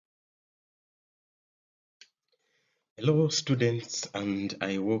Hello students, and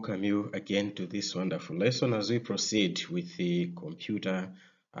I welcome you again to this wonderful lesson as we proceed with the computer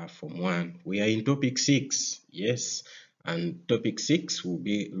Form 1. We are in topic 6, yes, and topic 6 will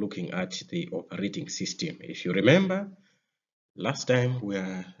be looking at the operating system. If you remember, last time we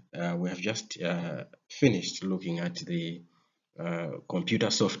have just finished looking at the computer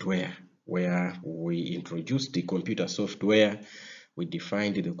software, where we introduced the computer software. We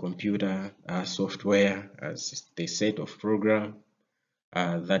defined the computer software as the set of programs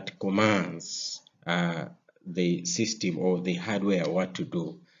that commands the system or the hardware what to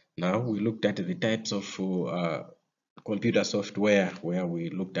do. Now we looked at the types of computer software, where we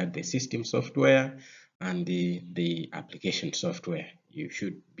looked at the system software and the application software. You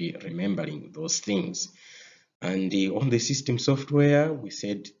should be remembering those things. And on the system software, we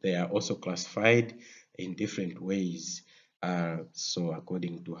said they are also classified in different ways. So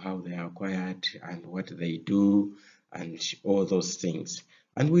according to how they are acquired and what they do and all those things.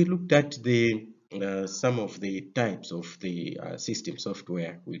 And we looked at the some of the types of the system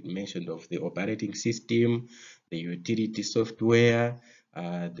software. We mentioned of the operating system, the utility software,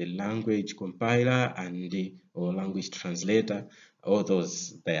 the language compiler, and the or language translator. All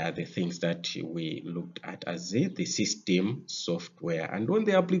those, they are the things that we looked at as the system software. And on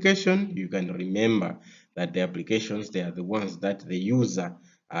the application, you can remember that the applications, they are the ones that the user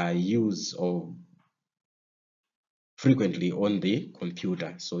use or frequently on the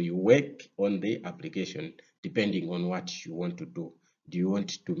computer. So you work on the application depending on what you want to do. Do you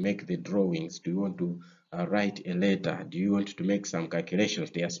want to make the drawings? Do you want to write a letter? Do you want to make some calculations?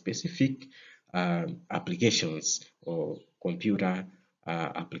 There are specific applications or computer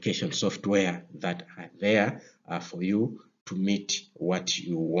application software that are there for you to meet what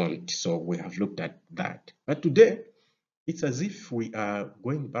you want. So we have looked at that. But today, it's as if we are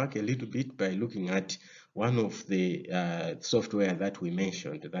going back a little bit by looking at one of the software that we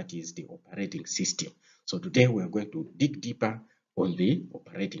mentioned, that is the operating system. So today we are going to dig deeper on the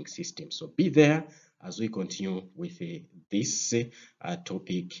operating system. So be there as we continue with this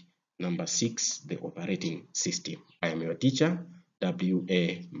topic number 6, the operating system. I am your teacher,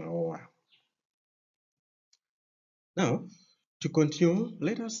 W.A. Maoa. Now, to continue,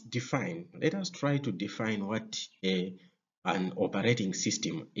 let us try to define what an operating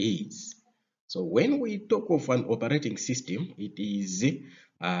system is. So when we talk of an operating system, it is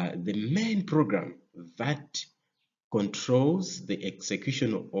the main program that controls the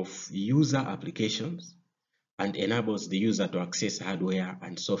execution of user applications and enables the user to access hardware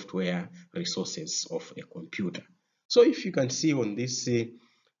and software resources of a computer. So if you can see on this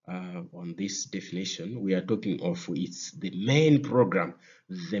definition, we are talking of it's the main program,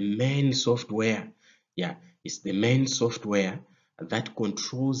 the main software. Yeah, it's the main software that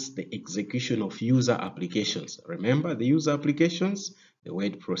controls the execution of user applications. Remember the user applications, the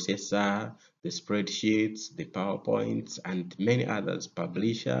word processor, the spreadsheets, the PowerPoints, and many others,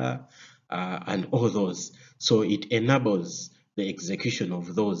 publisher, and all those. So it enables the execution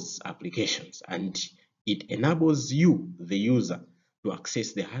of those applications, and it enables you, the user, to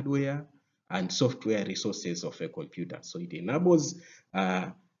access the hardware and software resources of a computer. So it enables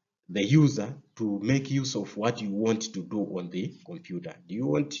the user to make use of what you want to do on the computer. Do you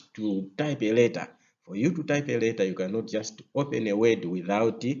want to type a letter? For you to type a letter, you cannot just open a Word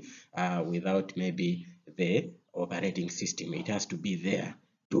without maybe the operating system. It has to be there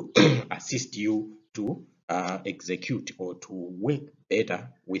to assist you to execute or to work better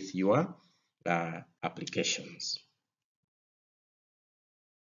with your applications.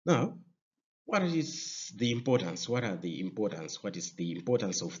 Now, what is the importance? What are the importance? What is the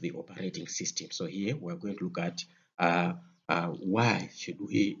importance of the operating system? So here we're going to look at why should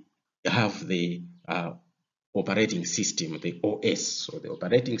we have the operating system, the OS. So the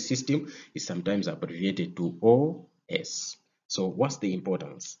operating system is sometimes abbreviated to OS. So what's the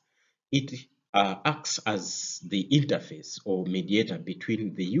importance? It acts as the interface or mediator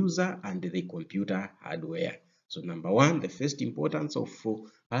between the user and the computer hardware. So number one, the first importance of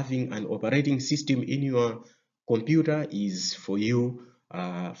having an operating system in your computer is for you,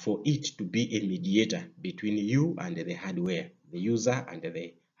 for it to be a mediator between you and the hardware, the user and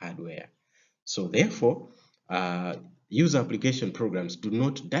the hardware. So therefore, user application programs do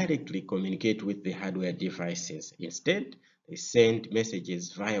not directly communicate with the hardware devices. Instead, they send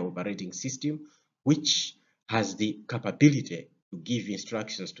messages via operating system, which has the capability to give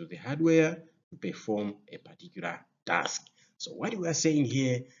instructions to the hardware to perform a particular task. So what we are saying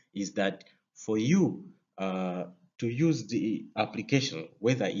here is that for you to use the application,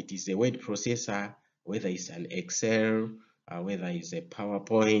 whether it is a word processor, whether it's an Excel, whether it's a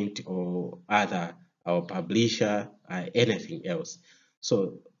PowerPoint or other or publisher, anything else.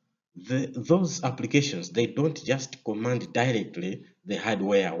 So those applications, they don't just command directly the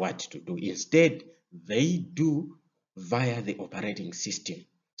hardware what to do. Instead, they do via the operating system.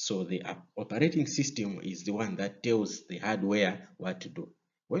 So the operating system is the one that tells the hardware what to do.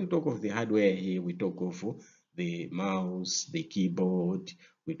 When we talk of the hardware here, we talk of the mouse, the keyboard,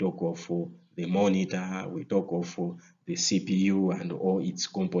 we talk of the monitor, we talk of the CPU and all its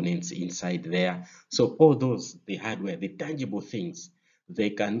components inside there. So all those, the hardware, the tangible things,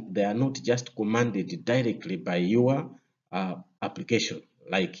 they are not just commanded directly by your application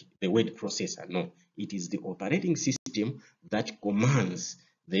like the word processor. No, it is the operating system that commands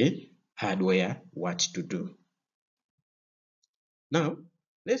the hardware what to do. Now,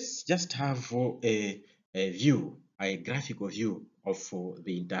 let's just have a graphical view of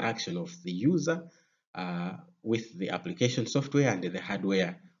the interaction of the user with the application software and the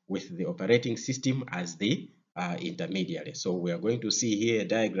hardware with the operating system as the intermediary. So we are going to see here a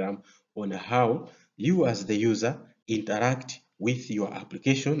diagram on how you as the user interact with your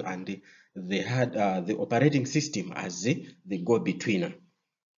application and the operating system as the go-betweener.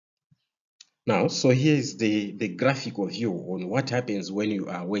 Now, so here is the graphical view on what happens when you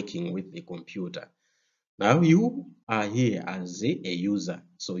are working with the computer. Now you are here as a user,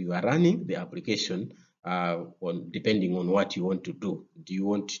 so you are running the application depending on what you want to do. Do you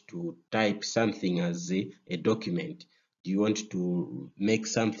want to type something as a document? Do you want to make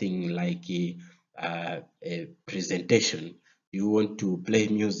something like a presentation? Do you want to play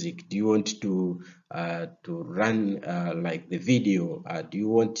music? Do you want to run like the video?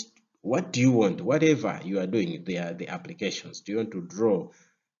 What do you want? Whatever you are doing, they are the applications. Do you want to draw?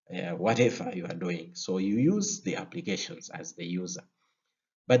 Whatever you are doing. So you use the applications as the user.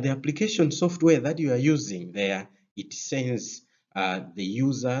 But the application software that you are using there, it sends the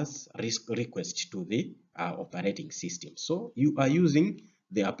user's request to the operating system. So you are using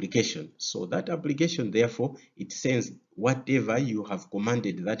the application. So that application, therefore, it sends whatever you have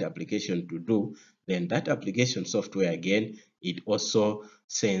commanded that application to do. Then that application software again, it also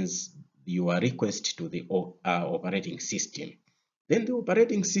sends your request to the operating system. Then the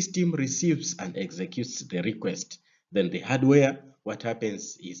operating system receives and executes the request. Then the hardware, what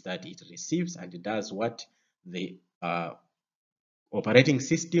happens is that it receives and does what the operating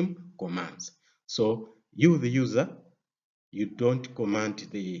system commands. So you, the user, you don't command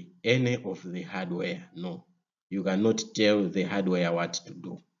any of the hardware. No, you cannot tell the hardware what to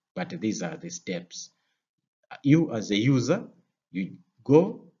do. But these are the steps. You as a user, you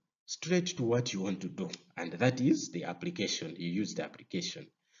go straight to what you want to do, and that is the application. You use the application.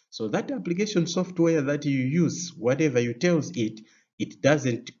 So that application software that you use, whatever you tells it, it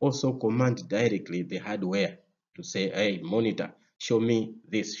doesn't also command directly the hardware to say, hey, monitor, show me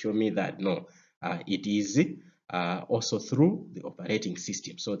this, show me that. No, it is also through the operating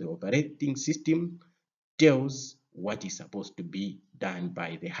system. So the operating system tells what is supposed to be done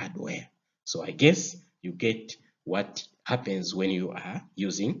by the hardware. So I guess you get what happens when you are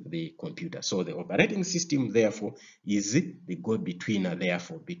using the computer. So the operating system, therefore, is the go-betweener,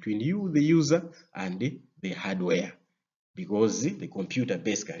 therefore, between you, the user, and the hardware, because the computer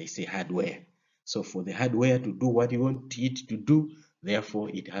basically is a hardware. So for the hardware to do what you want it to do, therefore,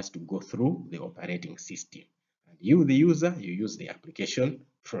 it has to go through the operating system. And you, the user, you use the application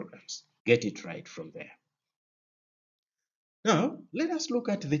programs. Get it right from there. Now, let us look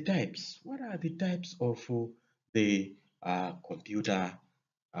at the types. What are the types of the computer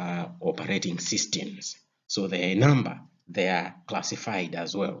operating systems? So there are a number. They are classified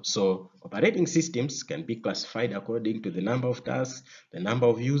as well. So operating systems can be classified according to the number of tasks, the number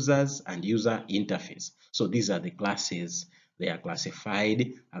of users, and user interface. So these are the classes. They are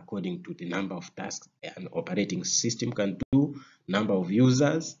classified according to the number of tasks an operating system can do, number of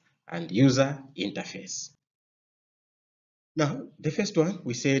users, and user interface. Now, the first one,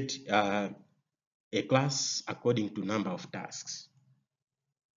 we said a class according to number of tasks.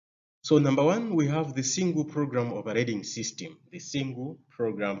 So number one, we have the single program operating system, the single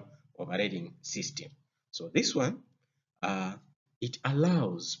program operating system. So this one, it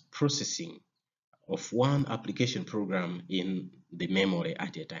allows processing of one application program in the memory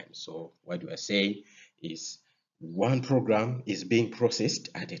at a time. So what we are saying is one program is being processed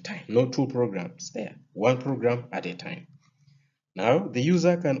at a time, not two programs there, one program at a time. Now, the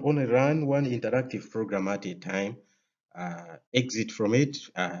user can only run one interactive program at a time, exit from it,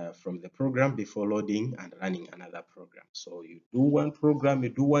 from the program before loading and running another program. So you do one program, you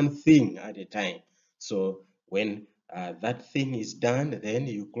do one thing at a time. So when that thing is done, then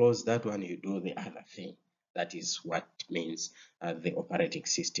you close that one, you do the other thing. That is what means the operating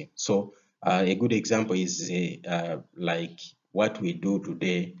system. So A good example is like what we do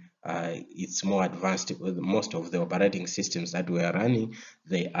today. It's more advanced. Most of the operating systems that we are running,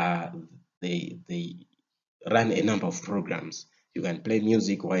 they run a number of programs. You can play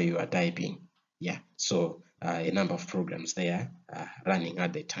music while you are typing. Yeah, so a number of programs they are running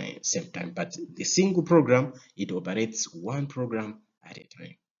at the same time. But the single program, it operates one program at a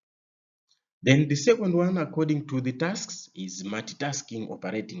time. Then the second one, according to the tasks, is multitasking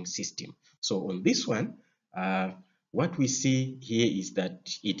operating system. So on this one, what we see here is that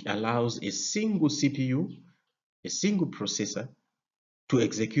it allows a single CPU, a single processor, to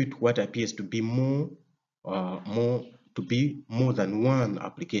execute what appears to be more than one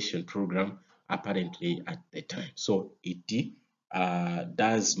application program apparently at the time. So it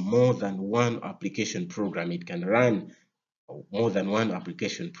does more than one application program. It can run more than one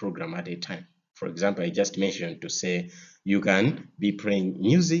application program at a time. For example, I just mentioned to say you can be playing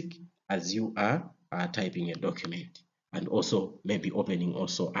music as you are typing a document, and also maybe opening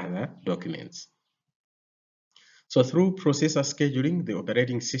also other documents. So through processor scheduling, the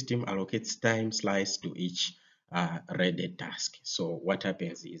operating system allocates time slice to each read task. So what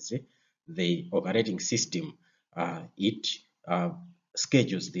happens is the operating system, it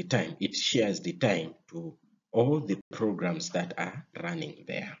schedules the time, it shares the time to all the programs that are running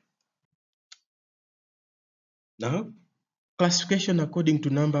there. Now, classification according to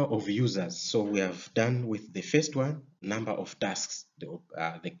number of users. So we have done with the first one, number of tasks,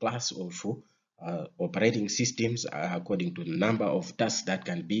 the class of operating systems according to the number of tasks that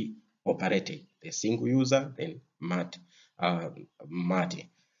can be operated. The single user, then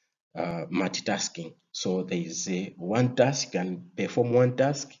multitasking. So there is one task can perform one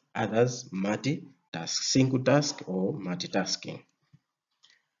task, others multi-task, single task or multitasking.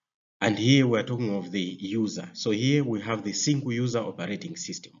 And here we're talking of the user. So here we have the single user operating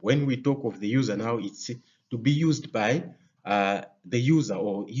system. When we talk of the user now, it's to be used by the user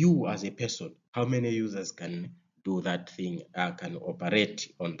or you as a person. How many users can do that thing, can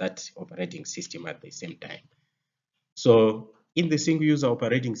operate on that operating system at the same time? So in the single user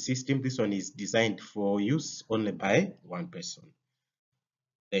operating system, this one is designed for use only by one person.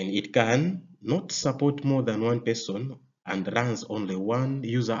 Then it can not support more than one person and runs only one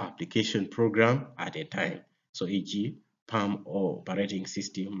user application program at a time. So e.g. Palm operating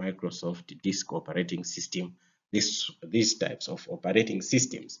system, Microsoft Disk operating system, these types of operating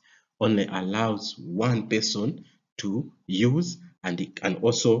systems only allows one person to use, and it can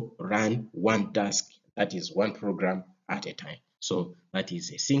also run one task, that is one program at a time. So that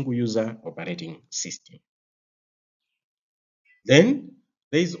is a single user operating system. Then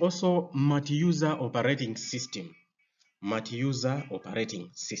there is also multi-user operating system, multi-user operating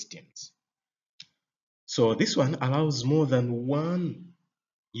systems. So this one allows more than one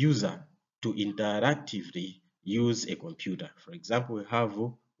user to interactively use a computer. For example, we have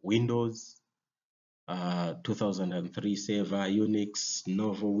Windows 2003 Server, Unix,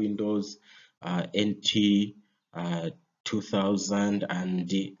 Novo Windows, NT 2000, and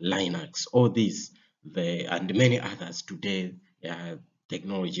Linux. All these, and many others today,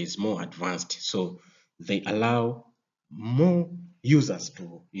 technology is more advanced, so they allow more users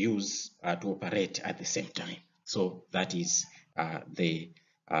to use to operate at the same time. So that is the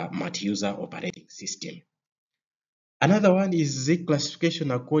multi-user operating system. Another one is the classification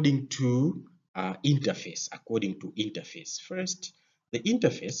according to interface, according to interface. First, the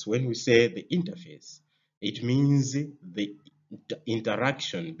interface, when we say the interface, it means the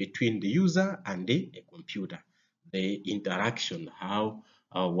interaction between the user and a computer. The interaction, how,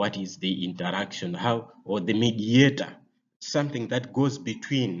 what is the interaction, how, or the mediator, something that goes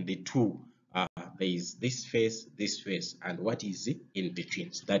between the two. There is this face, and what is in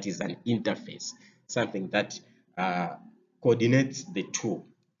between. So that is an interface, something that coordinates the two.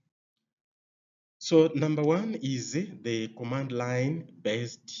 So number one is the command line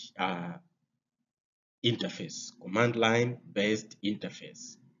based interface. Command line based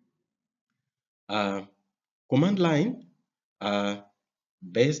interface. Command line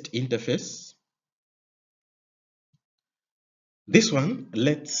based interface. This one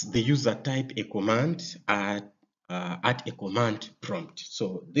lets the user type a command at a command prompt.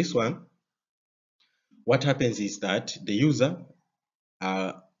 So this one, what happens is that the user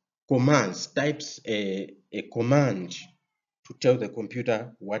types a command to tell the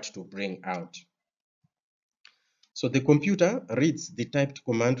computer what to bring out. So the computer reads the typed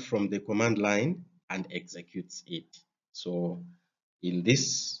command from the command line and executes it. So in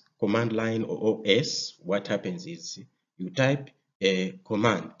this command line or OS, what happens is you type a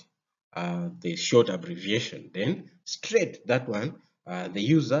command, the short abbreviation, then straight that one, the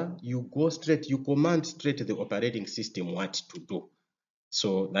user, you command straight the operating system what to do.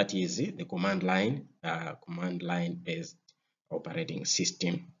 So that is the command line based operating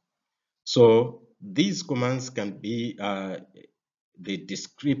system. So these commands can be the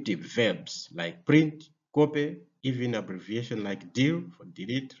descriptive verbs like print, copy, even abbreviation like del for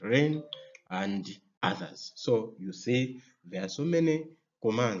delete, ren, and others. So you see there are so many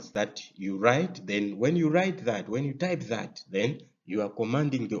commands that you write. Then when you type that, then you are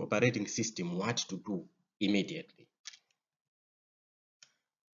commanding the operating system what to do immediately.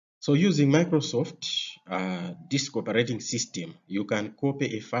 So using Microsoft disk operating system, you can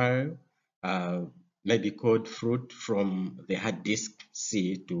copy a file, maybe code fruit from the hard disk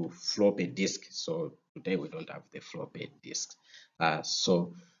C to floppy disk. So today we don't have the floppy disk.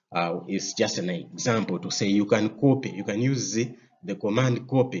 It's just an example to say you can use the command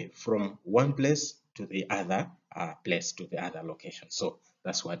copy from one place to the other to the other location. So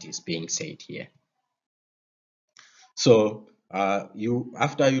that's what is being said here. So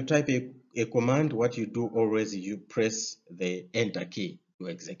after you type a command, what you do always, you press the enter key to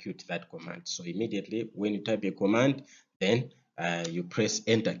execute that command. So immediately when you type a command, then you press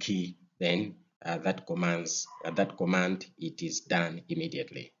enter key, then that command, it is done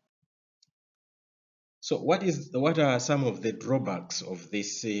immediately. So what are some of the drawbacks of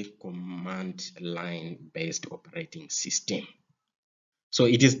this command line based operating system? So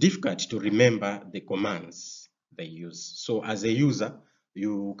it is difficult to remember the commands they use. So as a user,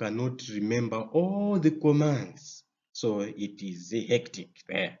 you cannot remember all the commands. So it is hectic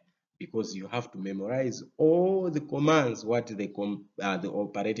there because you have to memorize all the commands what the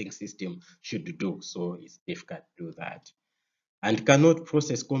operating system should do. So it's difficult to do that. And cannot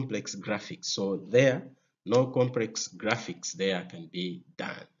process complex graphics. So there, no complex graphics there can be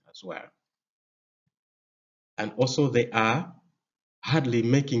done as well. And also they are hardly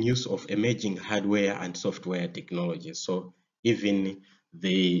making use of emerging hardware and software technologies. So even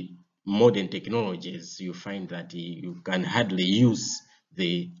the modern technologies, you find that you can hardly use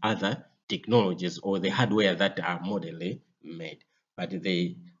the other technologies or the hardware that are modernly made. But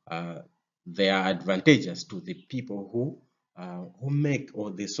they are advantageous to the people who make,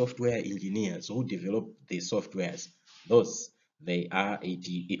 or the software engineers who develop the softwares. Those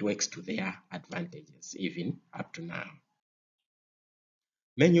it works to their advantages even up to now.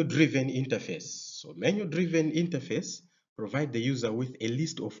 Menu-driven interface. So menu-driven interface provide the user with a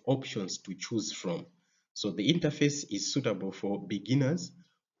list of options to choose from. So the interface is suitable for beginners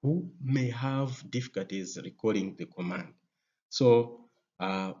who may have difficulties recalling the command. So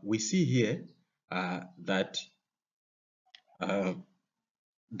we see here that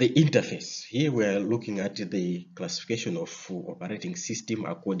the interface. Here we are looking at the classification of operating system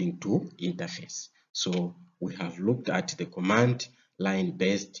according to interface. So we have looked at the command line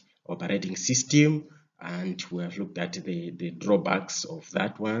based operating system, and we have looked at the drawbacks of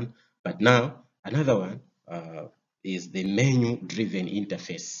that one. But now another one is the menu driven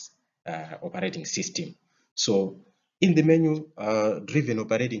interface operating system. So in the menu driven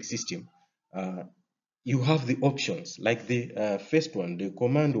operating system, you have the options like the first one, the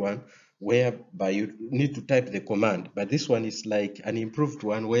command one, whereby you need to type the command, but this one is like an improved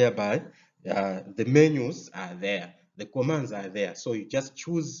one whereby the menus are there, the commands are there, so you just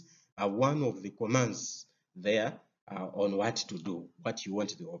choose one of the commands there on what to do, what you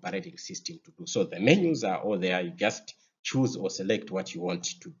want the operating system to do. So the menus are all there, you just choose or select what you want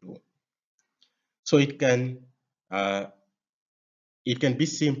to do. So it can be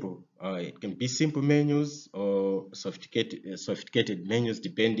simple. It can be simple menus or sophisticated menus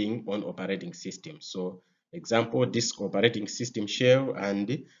depending on operating system. So example, disk operating system shell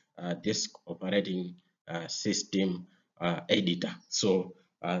and disk operating system editor. So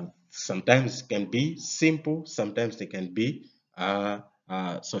sometimes it can be simple, sometimes they can be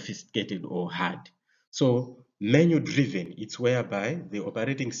sophisticated or hard. So menu driven, it's whereby the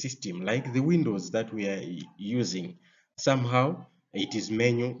operating system, like the Windows that we are using, somehow it is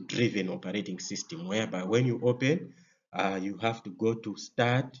menu driven operating system, whereby when you open, you have to go to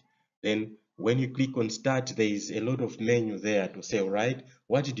start. Then when you click on start, there is a lot of menu there to say, all right,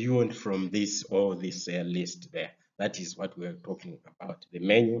 what do you want from this or this list there? That is what we are talking about, the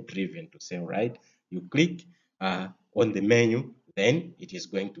menu driven, to say, all right, you click on the menu, then it is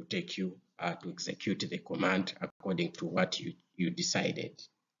going to take you to execute the command according to what you decided.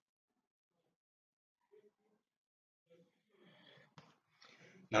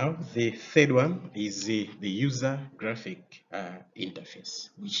 Now, the third one is the user graphic interface,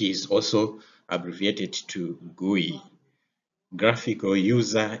 which is also abbreviated to GUI, graphical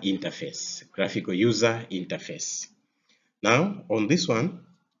user interface, graphical user interface. Now on this one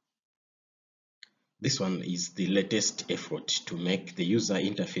is the latest effort to make the user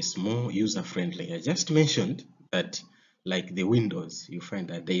interface more user-friendly. I just mentioned that, like the Windows, you find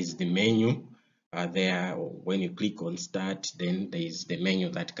that there is the menu there. When you click on start, then there is the menu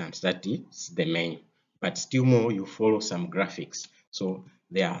that comes. That is the menu. But still more, you follow some graphics. So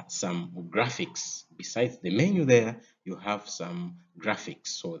there are some graphics besides the menu. There you have some graphics.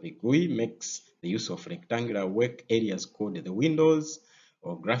 So the GUI makes the use of rectangular work areas called the windows,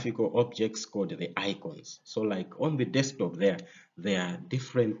 or graphical objects called the icons. So like on the desktop there are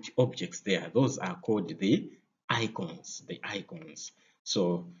different objects there. Those are called the icons,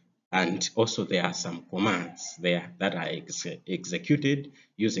 So, and also there are some commands there that are executed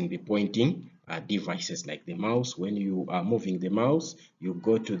using the pointing devices like the mouse. When you are moving the mouse, you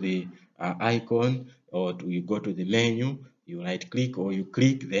go to the icon, or you go to the menu, you right click or you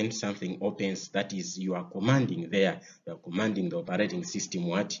click, then something opens. That is, you are commanding there, you are commanding the operating system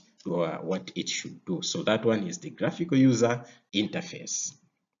what it should do. So that one is the graphical user interface.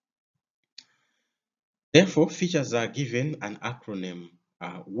 Therefore, features are given an acronym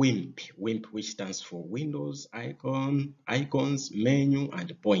WIMP, which stands for Windows icons, menu,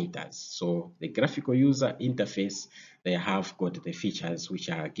 and pointers. So the graphical user interface, they have got the features which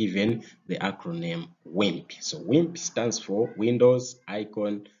are given the acronym WIMP. So WIMP stands for Windows,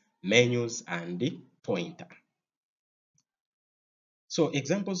 icon, menus, and the pointer. So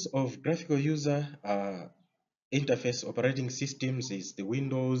examples of graphical user interface operating systems is the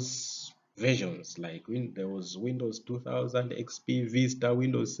Windows versions, like there was Windows 2000, XP, Vista,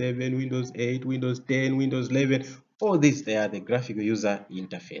 Windows 7, Windows 8, Windows 10, Windows 11. All these, they are the graphical user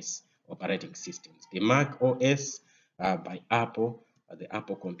interface operating systems. The Mac OS by Apple, the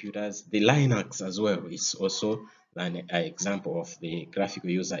Apple computers, the Linux as well is also an example of the graphical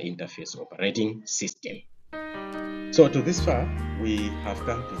user interface operating system. So to this far, we have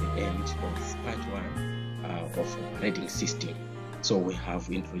come to the end of part 1 of operating system. So we have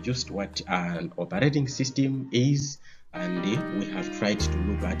introduced what an operating system is, and we have tried to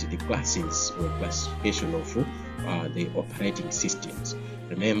look at the classes or classification of the operating systems.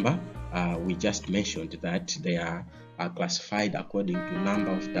 Remember, we just mentioned that they are classified according to number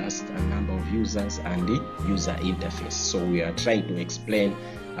of tasks and number of users and the user interface. So we are trying to explain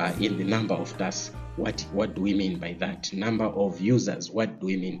in the number of tasks, what do we mean by that? Number of users, what do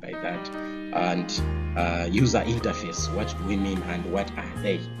we mean by that? And user interface, what do we mean and what are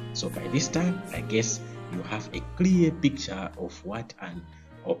they? So by this time, I guess you have a clear picture of what an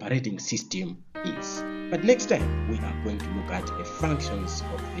operating system is. But next time, we are going to look at the functions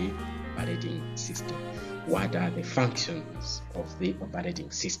of the operating system. What are the functions of the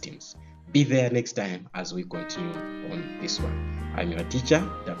operating systems? Be there next time as we continue on this one. I'm your teacher,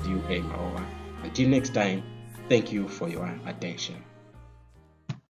 W.A. Maowa. Until next time, thank you for your attention.